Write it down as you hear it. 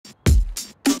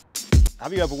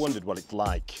Have you ever wondered what it's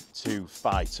like to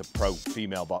fight a pro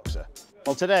female boxer?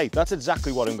 Well, today, that's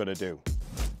exactly what I'm going to do.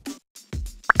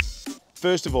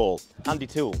 First of all, handy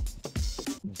tool,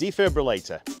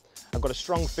 defibrillator. I've got a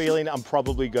strong feeling I'm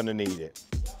probably going to need it.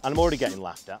 And I'm already getting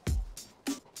laughed at.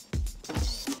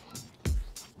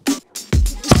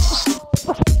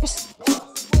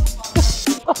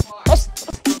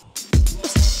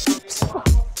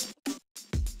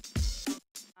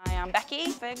 I am Beccy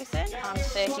Ferguson, I'm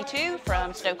 32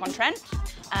 from Stoke-on-Trent.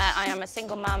 I am a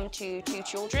single mum to 2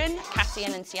 children,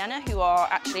 Cassian and Sienna, who are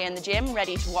actually in the gym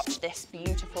ready to watch this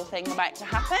beautiful thing about to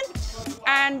happen.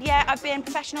 And yeah, I've been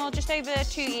professional just over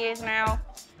 2 years now.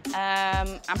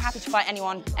 I'm happy to fight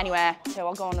anyone, anywhere, so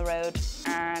I'll go on the road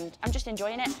and I'm just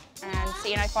enjoying it and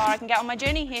seeing how far I can get on my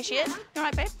journey. Here she is. You all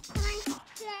right, babe?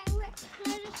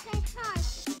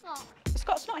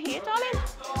 Scott's not here, darling.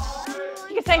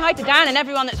 You can say hi to Dan and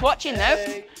everyone that's watching, though.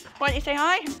 Hey. Why don't you say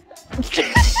hi?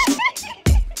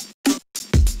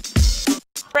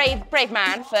 brave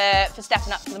man for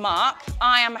stepping up to the mark.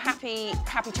 I am a happy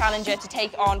challenger to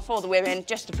take on for the women,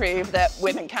 just to prove that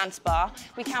women can spar,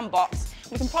 we can box,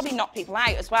 we can probably knock people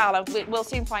out as well. We'll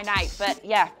soon find out. But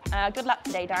yeah, good luck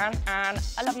today, Dan, and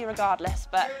I love you regardless.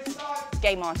 But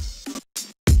game on.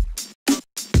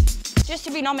 Just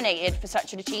to be nominated for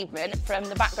such an achievement, from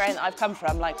the background that I've come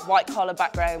from, like white collar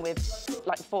background with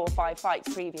like 4 or 5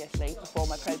 fights previously before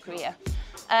my pro career,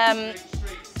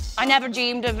 I never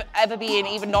dreamed of ever being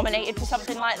even nominated for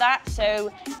something like that.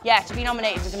 So yeah, to be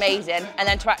nominated was amazing, and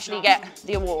then to actually get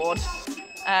the award,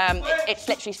 it's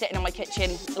literally sitting on my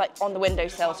kitchen, like on the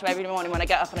windowsill. So every morning when I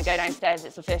get up and I go downstairs,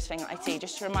 it's the first thing that I see,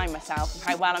 just to remind myself of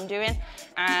how well I'm doing.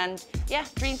 And yeah,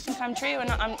 dreams can come true,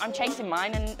 and I'm chasing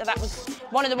mine. And that was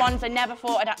one of the ones I never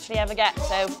thought I'd actually ever get.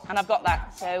 So, and I've got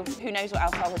that. So who knows what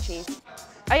else I'll achieve.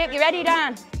 I hope you're ready,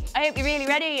 Dan. I hope you're really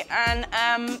ready, and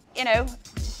you know,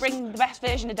 bring the best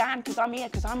version of Dan, because I'm here,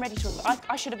 because I'm ready to.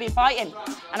 I should have been fighting,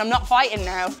 and I'm not fighting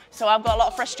now. So I've got a lot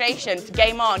of frustration. To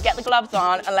game on, get the gloves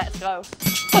on, and let's go.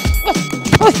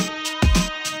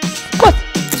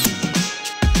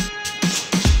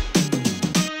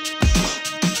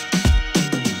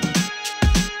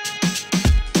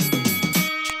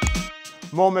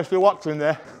 Mum, if you're watching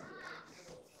there,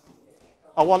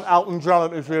 I want Elton John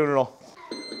at my funeral.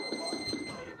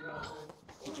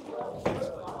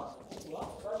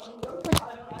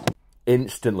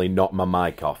 Instantly knocked my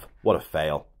mic off. What a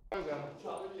fail.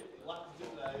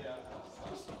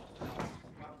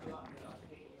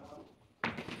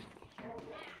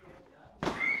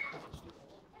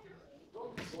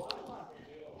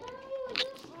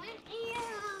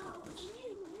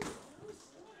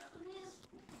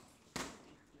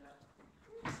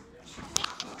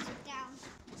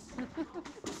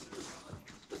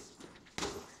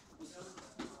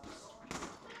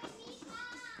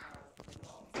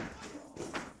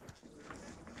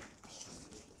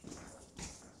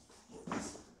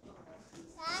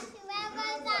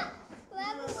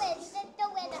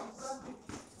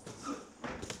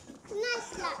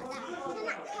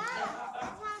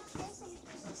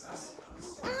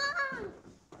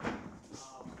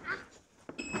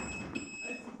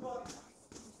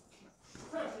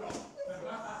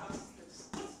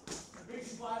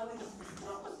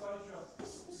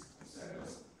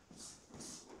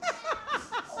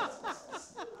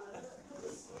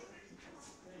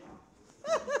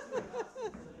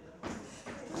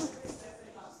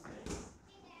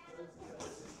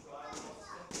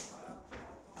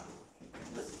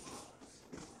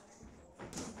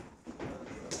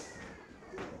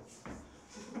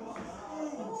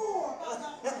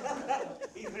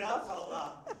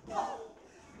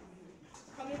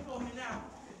 Come in for me now.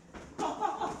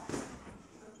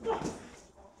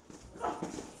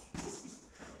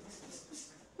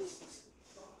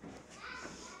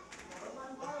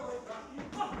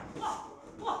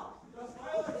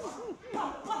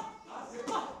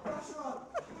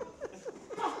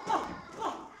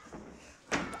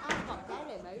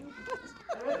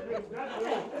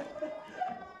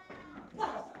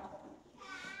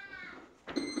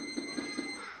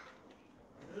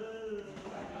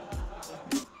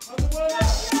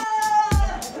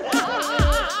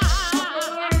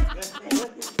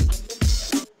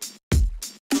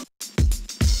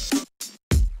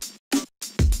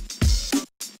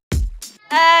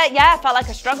 Yeah, I felt like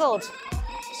I struggled.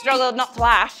 Struggled not to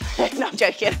laugh. No, I'm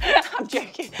joking. I'm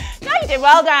joking. No, you did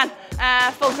well, Dan.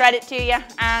 Full credit to you.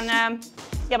 And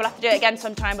yeah, we'll have to do it again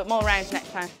sometime, but more rounds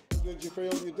next time. Did you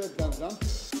feel you did then, Dan?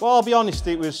 Well, I'll be honest,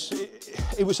 it was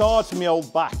hard for me to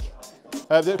hold back.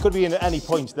 There could be at any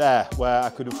point there where I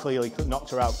could have clearly knocked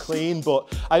her out clean,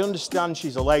 but I understand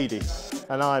she's a lady.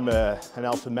 and I'm an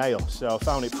alpha male, so I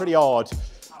found it pretty hard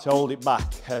to hold it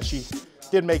back. She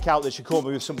did make out that she caught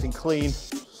me with something clean,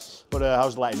 but I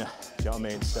was letting her, do you know what I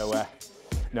mean? So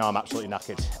no, I'm absolutely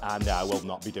knackered, and I will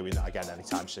not be doing that again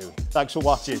anytime soon. Thanks for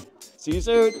watching. See you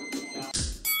soon.